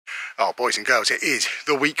Oh, boys and girls, it is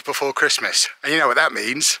the week before Christmas. And you know what that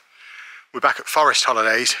means? We're back at Forest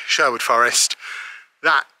Holidays, Sherwood Forest.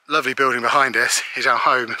 That lovely building behind us is our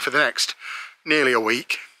home for the next nearly a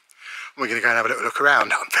week. We're going to go and have a little look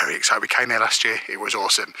around. I'm very excited. We came there last year. It was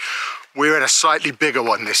awesome. We're in a slightly bigger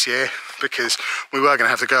one this year because we were going to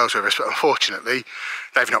have the girls with us, but unfortunately,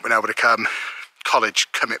 they've not been able to come.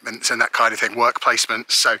 College commitments and that kind of thing, work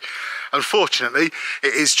placements. So unfortunately,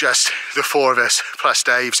 it is just the four of us plus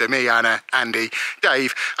Dave. So me, Anna, Andy,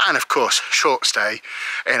 Dave, and of course, short stay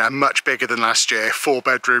in a much bigger than last year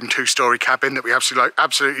 4-bedroom, 2-story cabin that we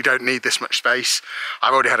absolutely don't need this much space.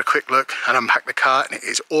 I've already had a quick look and unpacked the car, and it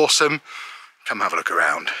is awesome. Come have a look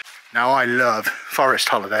around. Now, I love Forest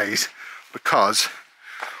Holidays because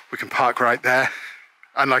we can park right there.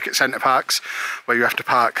 Unlike at centre parks, where you have to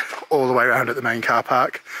park all the way around at the main car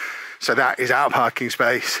park. So that is our parking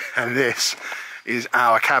space, and this is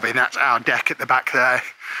our cabin. That's our deck at the back there,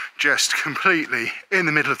 just completely in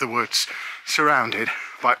the middle of the woods, surrounded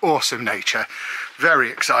by awesome nature.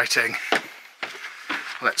 Very exciting.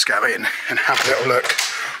 Let's go in and have a little look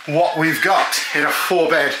what we've got in a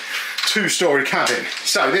 4-bed, 2-story cabin.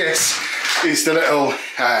 So this is the little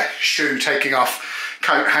shoe taking off,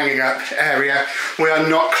 coat hanging up area. We are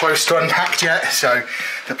not close to unpacked yet, so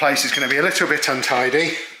the place is going to be a little bit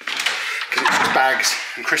untidy because it's just bags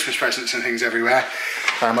and Christmas presents and things everywhere.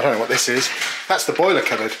 I don't know what this is. That's the boiler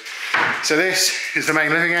cupboard. So this is the main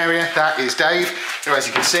living area. That is Dave, who, as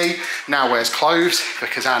you can see, now wears clothes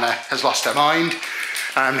because Anna has lost her mind.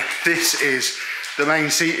 And this is the main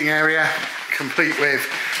seating area, complete with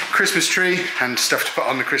Christmas tree and stuff to put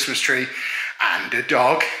on the Christmas tree, and a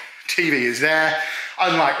dog. TV is there.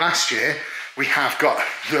 Unlike last year, we have got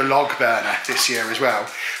the log burner this year as well.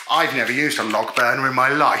 I've never used a log burner in my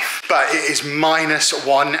life, but it is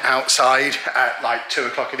 -1 outside at like 2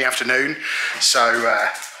 o'clock in the afternoon. So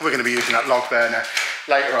we're going to be using that log burner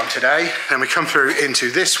later on today. Then we come through into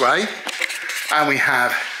this way and we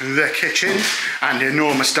have the kitchen and the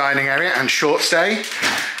enormous dining area and short stay.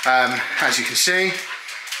 As you can see,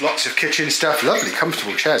 lots of kitchen stuff, lovely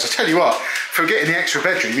comfortable chairs. I tell you what, for getting the extra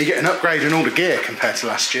bedroom, you get an upgrade in all the gear compared to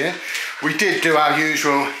last year. We did do our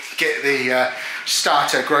usual, get the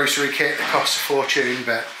starter grocery kit. It costs a fortune,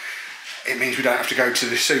 but it means we don't have to go to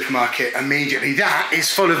the supermarket immediately. That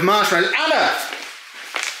is full of marshmallows. Anna!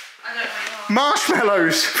 I don't know what.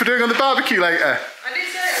 Marshmallows for doing on the barbecue later. I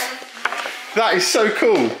did say it. That is so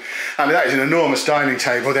cool. I mean, that is an enormous dining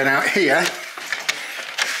table. Then out here,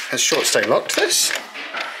 has short stay locked this?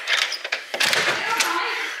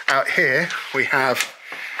 Out here we have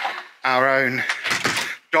our own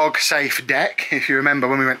dog safe deck. If you remember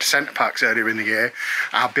when we went to centre parks earlier in the year,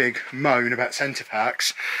 our big moan about centre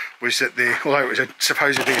parks was that although it was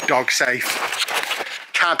supposedly a dog safe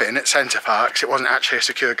cabin at centre parks, it wasn't actually a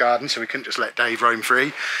secure garden, so we couldn't just let Dave roam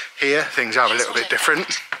free. Here things are a little bit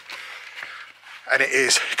different, and it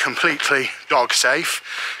is completely dog safe,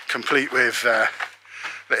 complete with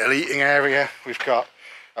little eating area. We've got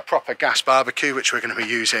a proper gas barbecue, which we're going to be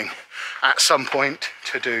using at some point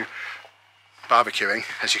to do barbecuing,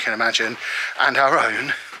 as you can imagine, and our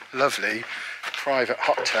own lovely private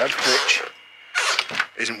hot tub, which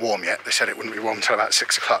isn't warm yet. They said it wouldn't be warm until about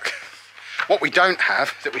 6 o'clock. What we don't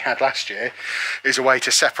have, that we had last year, is a way to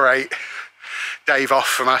separate Dave off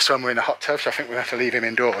from us when we're in the hot tub, so I think we'll have to leave him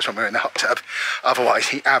indoors when we're in the hot tub. Otherwise,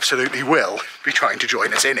 he absolutely will be trying to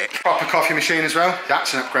join us in it. Proper coffee machine as well.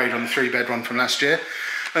 That's an upgrade on the 3-bed one from last year.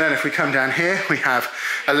 And then if we come down here, we have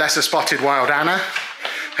a lesser spotted wild Anna,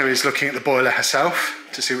 who is looking at the boiler herself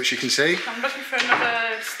to see what she can see. I'm looking for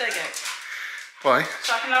another Stargate. Why?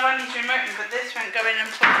 So I can have Andy's remote, but this won't go in and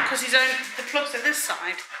plug, because the plug's at this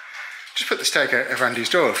side. Just put the Stargate over Andy's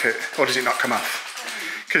door, or does it not come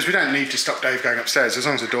off? Because we don't need to stop Dave going upstairs, as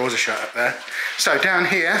long as the doors are shut up there. So down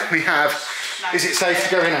here we have, is it safe to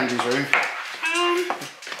go in Andy's room?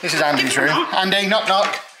 This is Andy's room. Andy, knock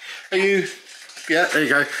knock. Are you? Yeah, there you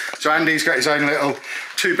go. So Andy's got his own little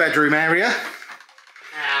 2-bedroom area.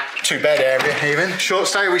 2-bed area even. Short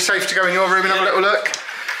stay, are we safe to go in your room and have a little look?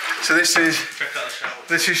 So this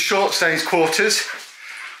is short stay's quarters.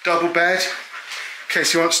 Double bed. In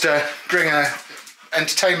case he wants to bring a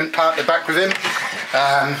entertainment partner back with him.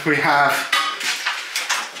 We have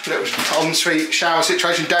a little ensuite shower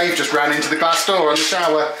situation. Dave just ran into the glass door on the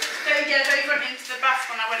shower. Yeah, Dave went into the bath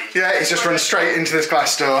when I went into Yeah, he's just run straight into this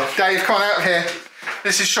glass door. Dave, come on out of here.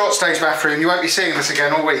 This is short stay's bathroom. You won't be seeing this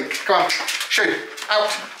again all week. Come on, shoot. Out,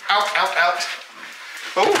 out, out, out.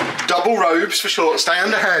 Oh, double robes for short stay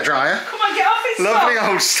and a hairdryer. Come on, get off his Lovely stuff.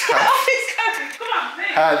 old stuff. Get off his coat. Come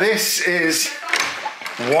on, move. This is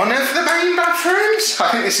one of the main bathrooms. I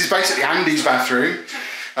think this is basically Andy's bathroom.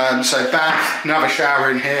 So bath, another shower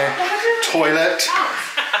in here, toilet.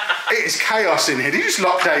 It is chaos in here. Did you just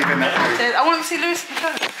lock Dave in there? I want to see Lewis and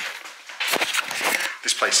Clark.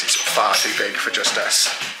 This place is far too big for just us.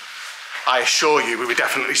 I assure you we were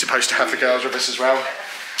definitely supposed to have the girls with us as well.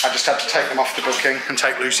 I just had to take them off the booking and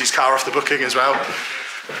take Lucy's car off the booking as well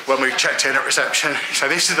when we checked in at reception. So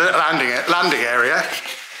this is the landing area.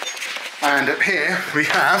 And up here we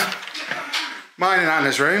have mine and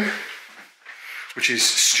Anna's room, which is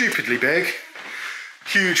stupidly big.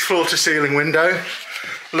 Huge floor to ceiling window,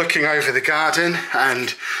 looking over the garden,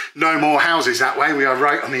 and no more houses that way. We are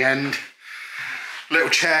right on the end. Little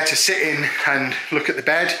chair to sit in and look at the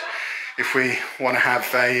bed if we want to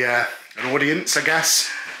have an audience, I guess.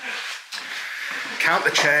 Count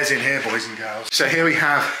the chairs in here, boys and girls. So here we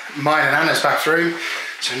have mine and Anna's bathroom.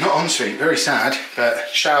 So not ensuite, very sad, but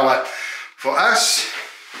shower for us.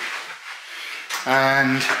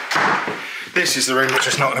 And this is the room which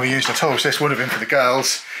is not going to be used at all. So this would have been for the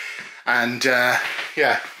girls. And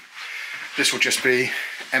yeah, this will just be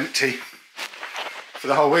empty for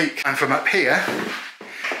the whole week. And from up here,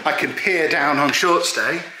 I can peer down on short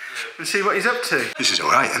stay and see what he's up to. This is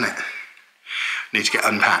all right, isn't it? Need to get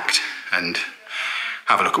unpacked and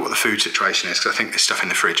have a look at what the food situation is, because I think there's stuff in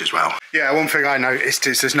the fridge as well. Yeah, one thing I noticed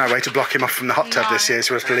is there's no way to block him off from the hot tub this year,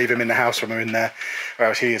 so we'll have to leave him in the house when we're in there, or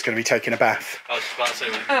else he is going to be taking a bath. I was just about to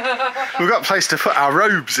say. We've got a place to put our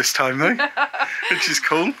robes this time though, which is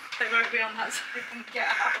cool. They won't be on that, so they can get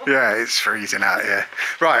out. Yeah, it's freezing out here.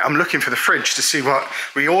 Right, I'm looking for the fridge to see what...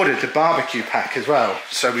 We ordered the barbecue pack as well,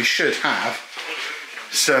 so we should have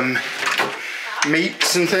some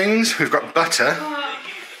meats and things. We've got butter.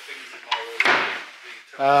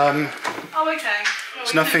 Oh, okay.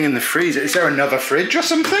 There's nothing in the freezer. Is there another fridge or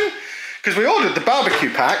something? Because we ordered the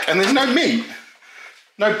barbecue pack and there's no meat.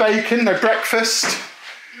 No bacon, no breakfast.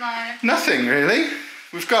 No. Nothing really.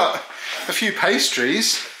 We've got a few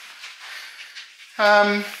pastries. We'll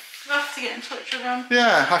have to get in touch with them.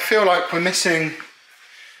 Yeah, I feel like we're missing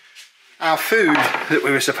our food that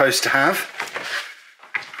we were supposed to have,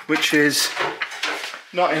 which is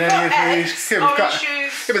not in any of these. Here we've got.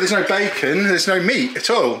 Yeah, but there's no bacon, there's no meat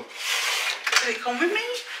at all. Did it come with me?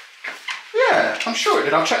 Yeah, I'm sure it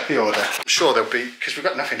did. I'll check the order. I'm sure there'll be, because we've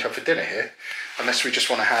got nothing to have for dinner here, unless we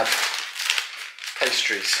just want to have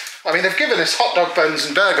pastries. I mean, they've given us hot dog buns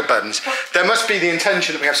and burger buns. There must be the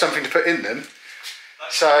intention that we have something to put in them.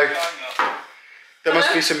 So there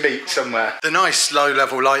must be some meat somewhere. The nice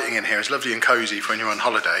low-level lighting in here is lovely and cosy for when you're on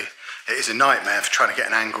holiday. It is a nightmare for trying to get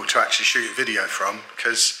an angle to actually shoot a video from,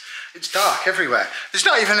 because it's dark everywhere. There's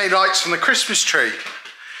not even any lights on the Christmas tree.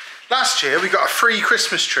 Last year we got a free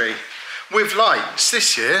Christmas tree with lights.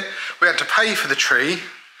 This year we had to pay for the tree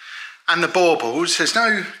and the baubles. There's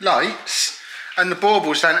no lights and the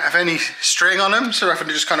baubles don't have any string on them, so we're having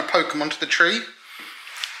to just kind of poke them onto the tree.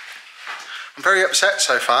 I'm very upset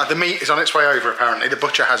so far. The meat is on its way over apparently. The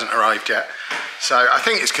butcher hasn't arrived yet. So I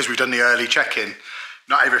think it's because we've done the early check-in.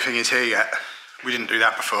 Not everything is here yet. We didn't do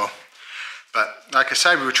that before. But like I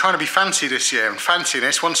say, we were trying to be fancy this year, and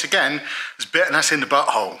fanciness, once again, has bitten us in the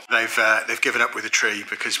butthole. They've given up with the tree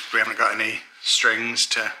because we haven't got any strings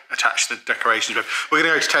to attach the decorations with. We're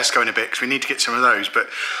going to go to Tesco in a bit because we need to get some of those. But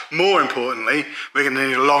more importantly, we're going to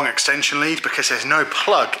need a long extension lead because there's no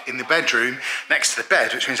plug in the bedroom next to the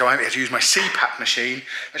bed, which means I won't be able to use my CPAP machine,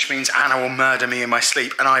 which means Anna will murder me in my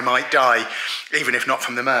sleep and I might die, even if not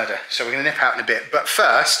from the murder. So we're going to nip out in a bit. But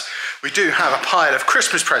first, we do have a pile of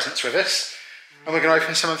Christmas presents with us. And we're going to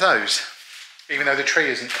open some of those, even though the tree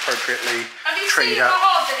isn't appropriately treed up.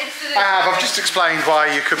 I have. I've just explained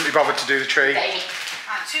why you couldn't be bothered to do the tree. To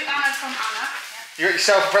Anna from Anna. Yeah. You got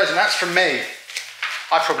yourself a present. That's from me.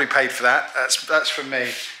 I probably paid for that. That's from me.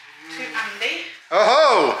 To Andy.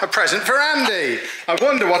 Oh, a present for Andy. I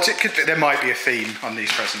wonder what it could be. There might be a theme on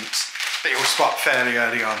these presents that you'll spot fairly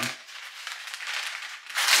early on.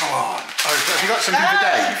 Come on. Oh, have you got something for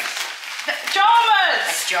Dave?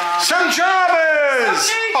 Pyjamas! Some pyjamas!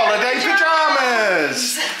 Holiday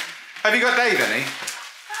pyjamas! Have you got Dave any?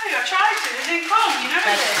 No, I tried to, they didn't come, you know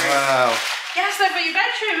this. Wow. Yes, they're for your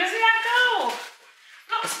bedroom, isn't that cool?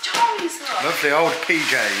 Lots of toys, look. Lovely old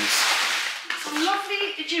PJs. Some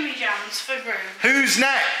lovely Jimmy Jams for room. Who's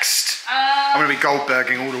next? I'm going to be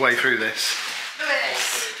Goldberging all the way through this. Look at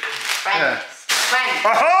this. Yeah. Friends.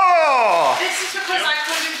 Oh! This is because I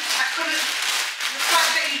couldn't, the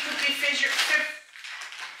fact that you could be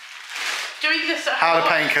doing this at home. How are the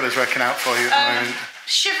painkillers working out for you at the moment?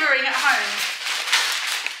 Shivering at home.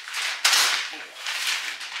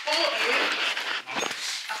 Bought you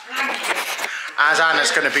a blanket. As Anna's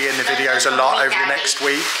going to be in the videos a lot over the next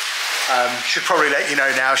week, Should probably let you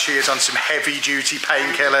know now she is on some heavy duty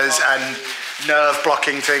painkillers and nerve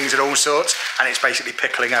blocking things and all sorts, and it's basically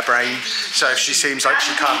pickling her brain. So if she seems like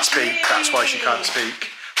she can't speak, that's why she can't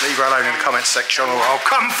speak. Leave her alone in the comments section or I'll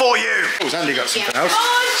come for you. Oh, has Andy got something else?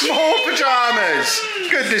 More pyjamas.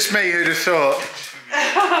 Goodness me, who'd have thought?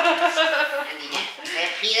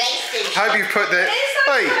 I hope you've put the...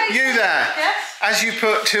 Hey, you there. Yes? As you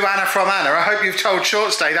put to Anna from Anna, I hope you've told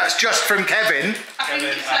Shortstay that's just from Kevin.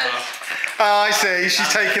 Oh, I see, she's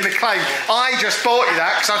taking the claim. I just bought you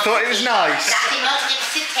that because I thought it was nice.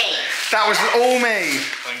 That was all me.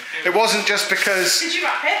 It wasn't just because... Did you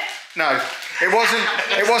wrap it? No. It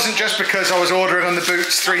wasn't just because I was ordering on the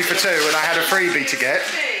Boots 3 for 2 and I had a freebie to get.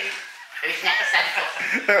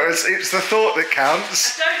 It's the thought that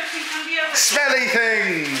counts. I don't think I'm the other. Smelly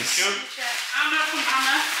things. Anna from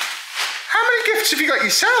Anna. How many gifts have you got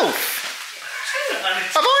yourself?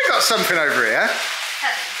 Have I got something over here?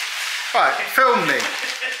 Right, film me.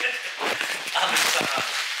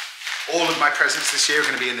 All of my presents this year are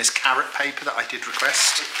going to be in this carrot paper that I did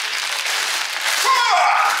request.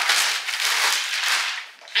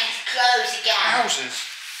 And clothes again. Trousers.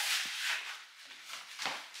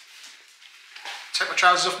 Take my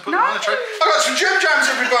trousers off and put them on the tray. I got some Jim Jams,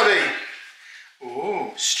 everybody.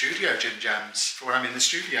 Oh, studio Jim Jams for when I'm in the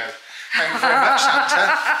studio. Thank you very much,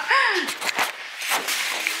 Santa.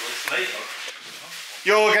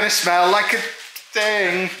 You're going to smell like a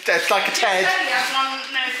thing, like a Ted.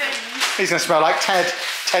 He's going to smell like Ted,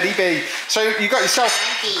 Teddy B. So you got yourself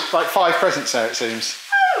like 5 presents there, it seems.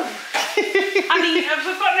 Oh! I mean,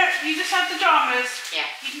 we've got no, you just have the dramas. Yeah.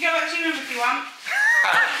 You can go back to your room if you want.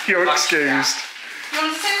 You're excused. You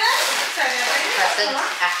want to stay there? Stay there, baby. Presents.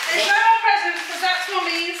 There's no more presents because that's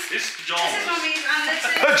Mummy's. It's pyjamas. This is Mummy's and this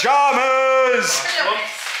is... Pyjamas! Pyjamas.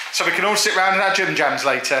 So we can all sit round and have Jim Jams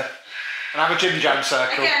later. And have a Jim Jam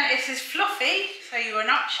circle. Again, this is fluffy, so you are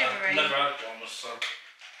not shivering. I've never had pyjamas, so...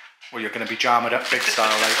 Well, you're going to be jammed up big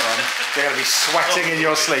style later on. You're going to be sweating in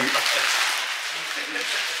your sleep.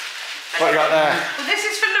 What you got there? Well, this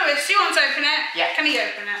is for Lewis. Do you want to open it? Yeah. Can he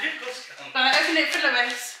open it? Yeah, of course I can. Well, open it for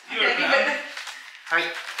Lewis. You open it. Hurry.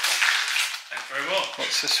 Thanks very much.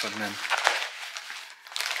 What's this one then?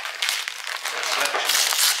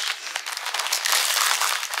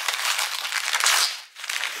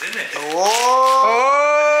 Get in it.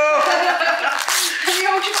 Oh! Can you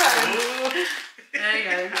hold your phone? There you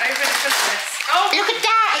go. Open it for Lewis. Oh! Look at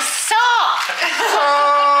that, it's soft.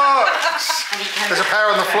 There's a pair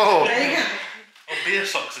on the floor. There you go. Oh, beer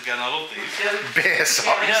socks again, I love these. Beer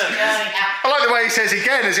socks. Yeah. I like the way he says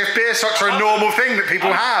again, as if beer socks are a normal thing that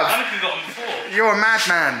people I have. haven't got them before. You're a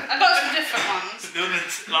madman. I got some different ones.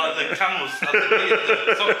 Like the camels had the beer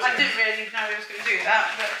socks. I didn't really know he was going to do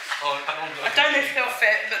that, but I don't know if they'll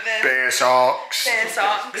fit, but they're Beer socks. beer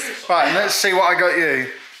socks. Right, and let's see what I got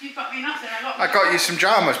you. You've got me nothing. I got you some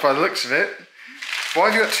pyjamas by the looks of it.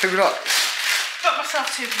 Why have you got 2 lots? Got myself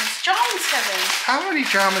 2 pyjamas, Kevin. How many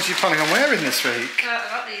pyjamas are you planning on wearing this week? I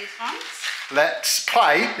got these ones. Let's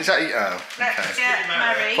play. Is that you? Oh, Let's okay. get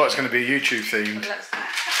married. I thought it's going to be YouTube themed. Let's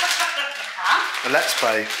huh? A let's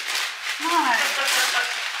play. No.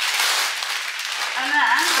 And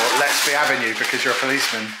then Or let's be having you because you're a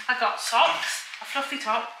policeman. I got socks, a fluffy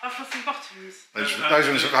top, a fluffy bottoms. Those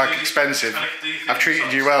ones look like expensive. And do you think I've treated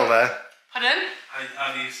socks? you well there. Pardon?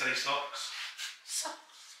 How do you say socks?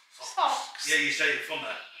 Socks. Yeah, you say it funny.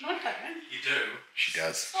 No, I don't. You do. She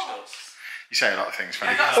does. Socks. You say a lot of things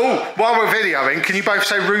funny. I got Oh, while we're videoing, can you both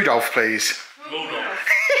say Rudolph, please? Rudolph.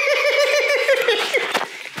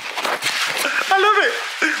 I love it.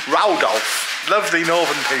 Rudolph. Lovely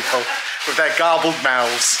northern people with their garbled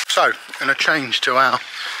mouths. So, in a change to our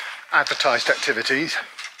advertised activities,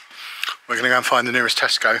 we're going to go and find the nearest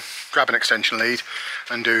Tesco, grab an extension lead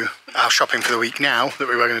and do our shopping for the week now that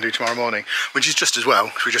we were going to do tomorrow morning, which is just as well,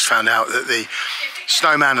 because we just found out that the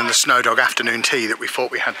Snowman and the Snow Dog afternoon tea that we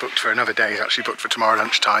thought we had booked for another day is actually booked for tomorrow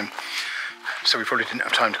lunchtime. So we probably didn't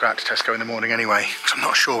have time to go out to Tesco in the morning anyway, because I'm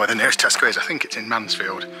not sure where the nearest Tesco is. I think it's in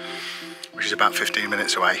Mansfield, which is about 15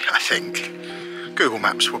 minutes away, I think. Google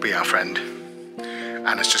Maps will be our friend.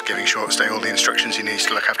 Anna's just giving Shortstay all the instructions he needs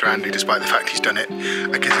to look after Andy, despite the fact he's done it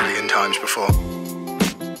a gazillion times before.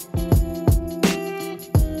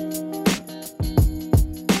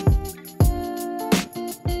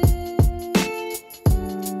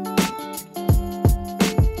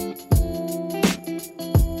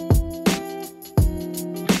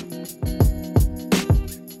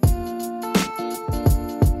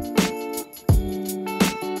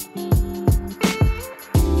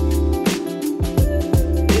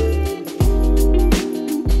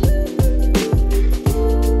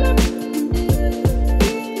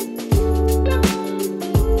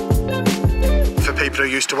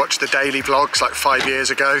 watched the daily vlogs like 5 years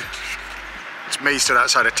ago. It's me stood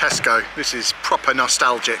outside a Tesco. This is proper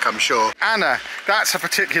nostalgic, I'm sure. Anna, that's a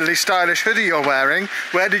particularly stylish hoodie you're wearing.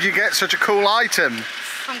 Where did you get such a cool item?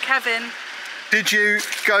 From Kevin. Did you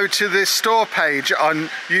go to the store page on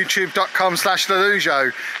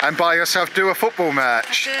youtube.com/Lelujo and buy yourself Do a Football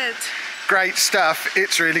merch? I did. Great stuff,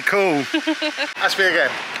 it's really cool. That's me again.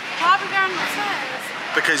 Why are we going upstairs?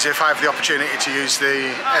 Because if I have the opportunity to use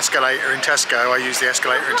the escalator in Tesco, I use the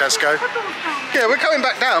escalator in Tesco. Yeah, we're going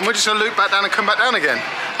back down. We're just going to loop back down and come back down again.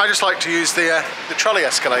 I just like to use the trolley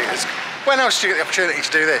escalators. When else do you get the opportunity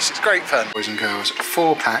to do this? It's great fun. Boys and girls,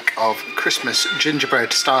 4-pack of Christmas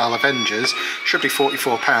gingerbread style Avengers. Should be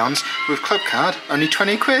 £44. With club card, only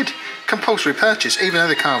 20 quid. Compulsory purchase, even though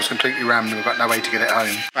the car was completely rammed and we've got no way to get it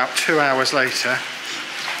home. About 2 hours later,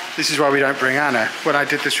 this is why we don't bring Anna. When I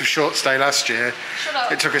did this with Short Stay last year,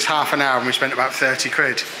 it took us half an hour and we spent about 30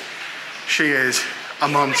 quid. She is a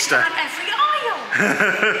monster. Every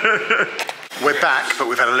aisle. We're back, but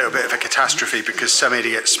we've had a little bit of a catastrophe because some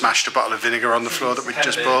idiot smashed a bottle of vinegar on the floor that we'd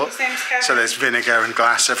just bought. So there's vinegar and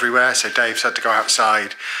glass everywhere, so Dave's had to go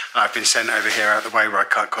outside. I've been sent over here out the way where I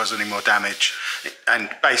can't cause any more damage.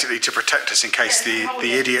 And basically to protect us in case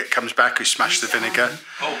the idiot comes back who smashed the vinegar.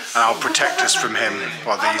 And I'll protect us from him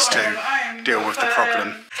while these two deal with the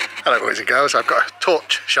problem. Hello boys and girls, I've got a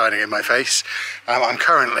torch shining in my face. I'm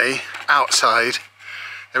currently outside.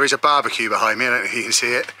 There is a barbecue behind me, I don't know if you can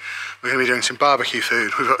see it. We're going to be doing some barbecue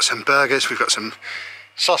food. We've got some burgers, we've got some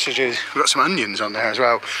sausages, we've got some onions on there as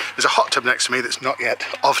well. There's a hot tub next to me that's not yet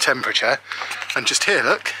of temperature. And just here,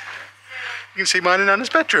 look, you can see mine and Anna's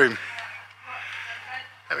bedroom.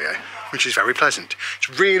 There we go, which is very pleasant. It's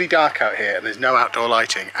really dark out here and there's no outdoor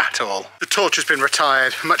lighting at all. The torch has been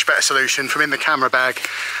retired, much better solution. From in the camera bag,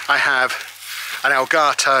 I have an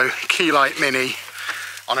Elgato Key Light Mini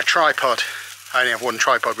on a tripod. I only have one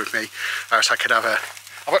tripod with me, or else I could have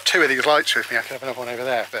I've got 2 of these lights with me, I could have another one over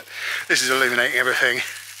there, but this is illuminating everything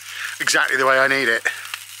exactly the way I need it.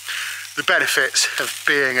 The benefits of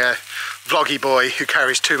being a vloggy boy who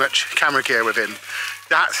carries too much camera gear with him.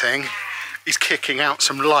 That thing is kicking out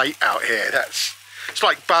some light out here. It's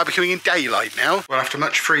like barbecuing in daylight now. Well, after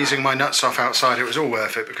much freezing my nuts off outside, it was all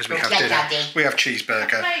worth it because we have dinner. We have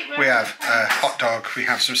cheeseburger, we have hot dog, we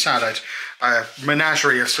have some salad, a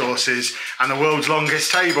menagerie of sauces, and the world's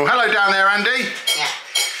longest table. Hello down there, Andy. Yeah.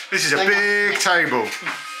 This is a big table.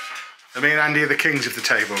 And me and Andy are the kings of the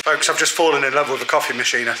table. Folks, I've just fallen in love with a coffee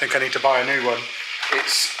machine. I think I need to buy a new one.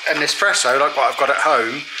 It's an espresso, like what I've got at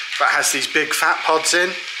home, but has these big fat pods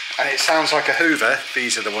in. And it sounds like a Hoover.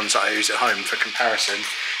 These are the ones that I use at home for comparison.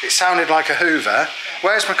 It sounded like a Hoover.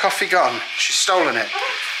 Where's my coffee gone? She's stolen it.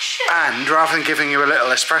 And rather than giving you a little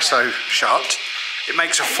espresso shot, it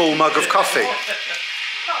makes a full mug of coffee.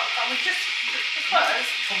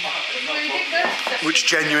 Which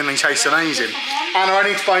genuinely tastes amazing. Anna, I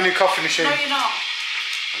need to buy a new coffee machine. No, you're not.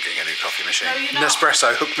 I'm getting a new coffee machine. No, you're not.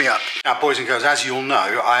 Nespresso, hook me up. Now, boys and girls, as you all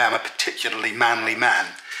know, I am a particularly manly man.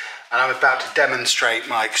 And I'm about to demonstrate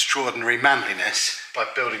my extraordinary manliness by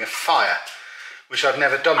building a fire, which I've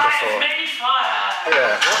never done before. Mini fire.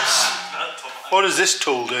 Yeah, what does this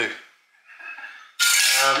tool do?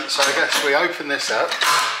 So I guess we open this up.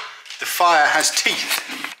 The fire has teeth.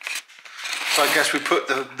 So I guess we put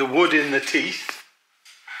the wood in the teeth.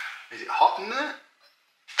 Is it hot in there?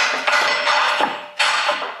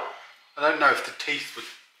 I don't know if the teeth would...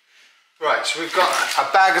 Right, so we've got a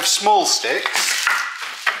bag of small sticks.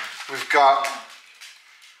 We've got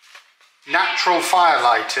natural fire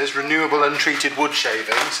lighters, renewable untreated wood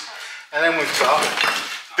shavings, and then we've got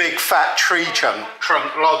big fat tree trunk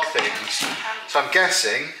log things. So I'm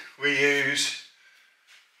guessing we use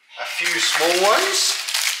a few small ones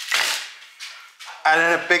and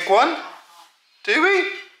then a big one. Do we?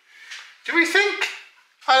 Do we think?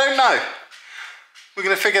 I don't know. We're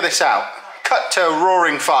going to figure this out. Cut to a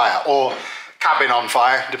roaring fire, or cabin on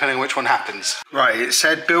fire, depending on which one happens. Right, it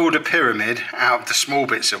said build a pyramid out of the small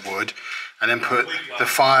bits of wood and then put the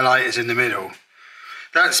fire lighters in the middle.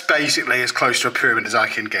 That's basically as close to a pyramid as I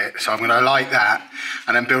can get. So I'm going to light that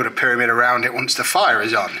and then build a pyramid around it once the fire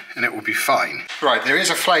is on, and it will be fine. Right, there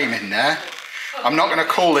is a flame in there. I'm not going to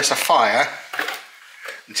call this a fire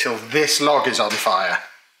until this log is on fire.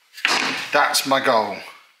 That's my goal.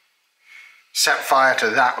 Set fire to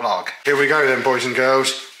that log. Here we go then, boys and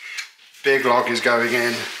girls. Big log is going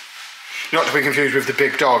in. Not to be confused with the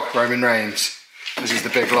big dog, Roman Reigns. This is the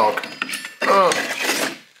big log. Ugh.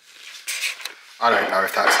 I don't know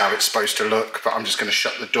if that's how it's supposed to look, but I'm just going to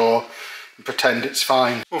shut the door and pretend it's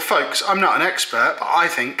fine. Well, folks, I'm not an expert, but I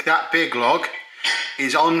think that big log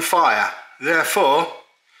is on fire. Therefore,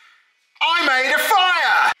 I made a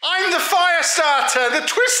fire! starter, the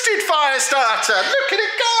twisted fire starter. Look at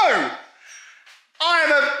it go. I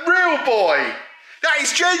am a real boy. That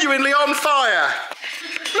is genuinely on fire.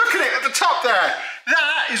 Look at it at the top there.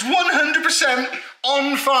 That is 100%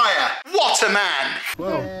 on fire. What a man.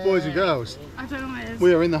 Well, boys and girls, I don't know what it is.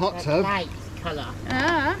 we are in the hot tub. Light colour.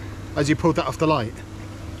 As you pulled that off the light.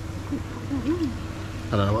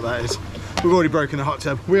 I don't know what that is. We've already broken the hot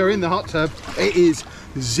tub. We are in the hot tub. It is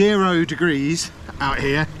 0 degrees out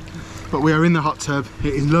here, but we are in the hot tub.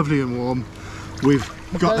 It is lovely and warm. We've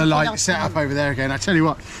got the light set up over there again. I tell you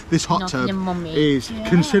what, this hot tub is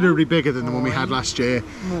considerably bigger than the one we had last year.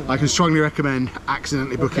 I can strongly recommend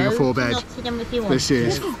accidentally booking a 4-bed. This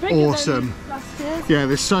is awesome. Yeah,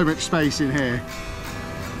 there's so much space in here.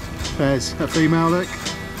 There's a female look.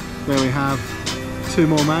 There we have 2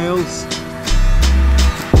 more males.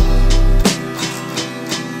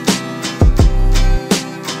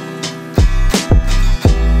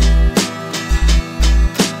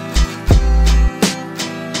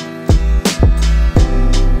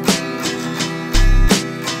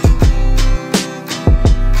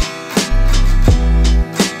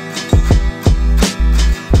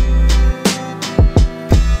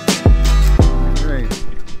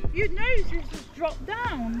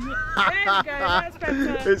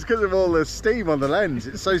 It's because of all the steam on the lens.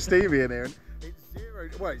 It's so steamy in here. And it's 0.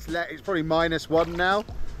 Well, it's probably -1 now.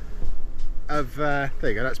 There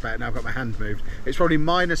you go. That's better. Now I've got my hand moved. It's probably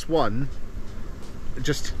 -1,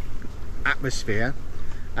 just atmosphere,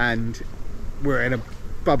 and we're in a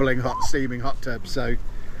bubbling hot, steaming hot tub. So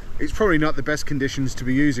it's probably not the best conditions to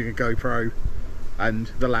be using a GoPro and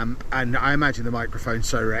the lamp. And I imagine the microphone's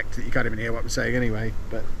so wrecked that you can't even hear what I'm saying anyway.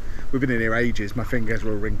 But we've been in here ages. My fingers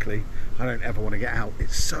are all wrinkly. I don't ever want to get out.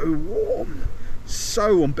 It's so warm,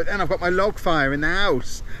 so warm. But then I've got my log fire in the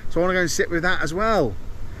house, so I want to go and sit with that as well.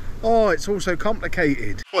 Oh, it's all so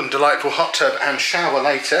complicated. One delightful hot tub and shower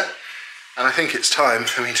later, and I think it's time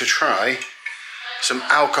for me to try some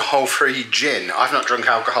alcohol-free gin. I've not drunk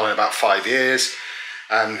alcohol in about 5 years.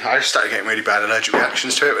 I just started getting really bad allergic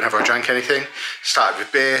reactions to it whenever I drank anything. Started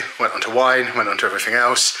with beer, went on to wine, went on to everything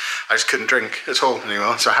else. I just couldn't drink at all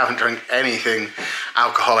anymore, so I haven't drank anything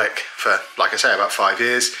alcoholic for, like I say, about 5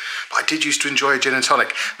 years. But I did used to enjoy a gin and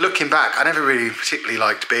tonic. Looking back, I never really particularly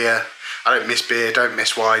liked beer. I don't miss beer, don't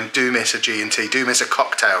miss wine, do miss a G&T, do miss a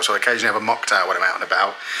cocktail, so I occasionally have a mocktail when I'm out and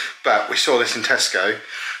about. But we saw this in Tesco,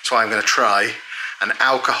 so I'm going to try an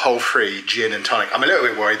alcohol-free gin and tonic. I'm a little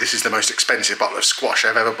bit worried this is the most expensive bottle of squash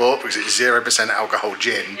I've ever bought because it's 0% alcohol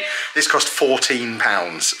gin. This cost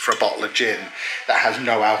 £14 for a bottle of gin that has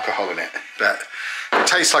no alcohol in it. But if it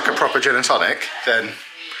tastes like a proper gin and tonic, then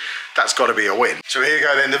that's got to be a win. So here you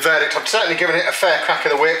go then, the verdict. I've certainly given it a fair crack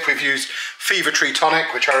of the whip. We've used Fever Tree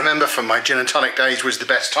Tonic, which I remember from my gin and tonic days was the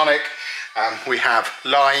best tonic. We have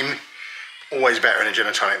lime, always better in a gin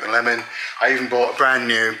and tonic than lemon. I even bought a brand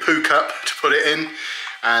new poo cup to put it in,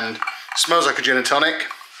 and it smells like a gin and tonic.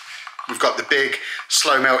 We've got the big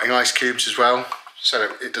slow melting ice cubes as well, so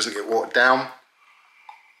that it doesn't get watered down.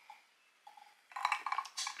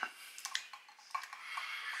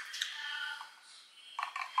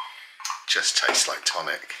 Just tastes like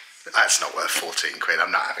tonic. That's not worth 14 quid,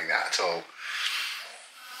 I'm not having that at all.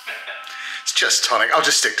 It's just tonic. I'll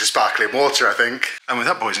just stick to sparkling water, I think. And with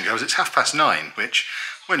that, boys and girls, it's 9:30, which,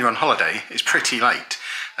 when you're on holiday, is pretty late.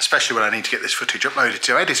 Especially when I need to get this footage uploaded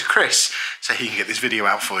to editor Chris, so he can get this video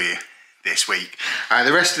out for you this week.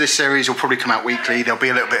 The rest of this series will probably come out weekly. There'll be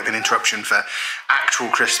a little bit of an interruption for actual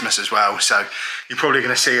Christmas as well. So you're probably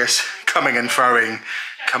going to see us coming and throwing,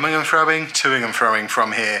 toing and throwing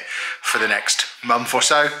from here for the next month or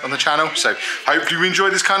so on the channel. So hopefully you enjoy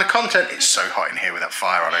this kind of content. It's so hot in here with that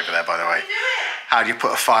fire on over there, by the way. How do you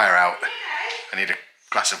put a fire out? I need a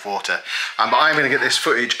glass of water. But I'm going to get this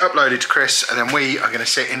footage uploaded to Chris, and then we are going to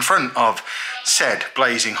sit in front of said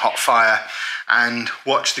blazing hot fire and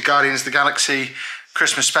watch the Guardians of the Galaxy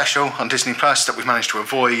Christmas special on Disney Plus that we've managed to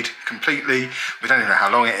avoid completely. We don't even know how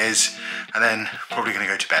long it is, and then probably going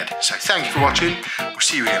to go to bed. So thank you for watching. We'll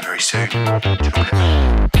see you again very soon.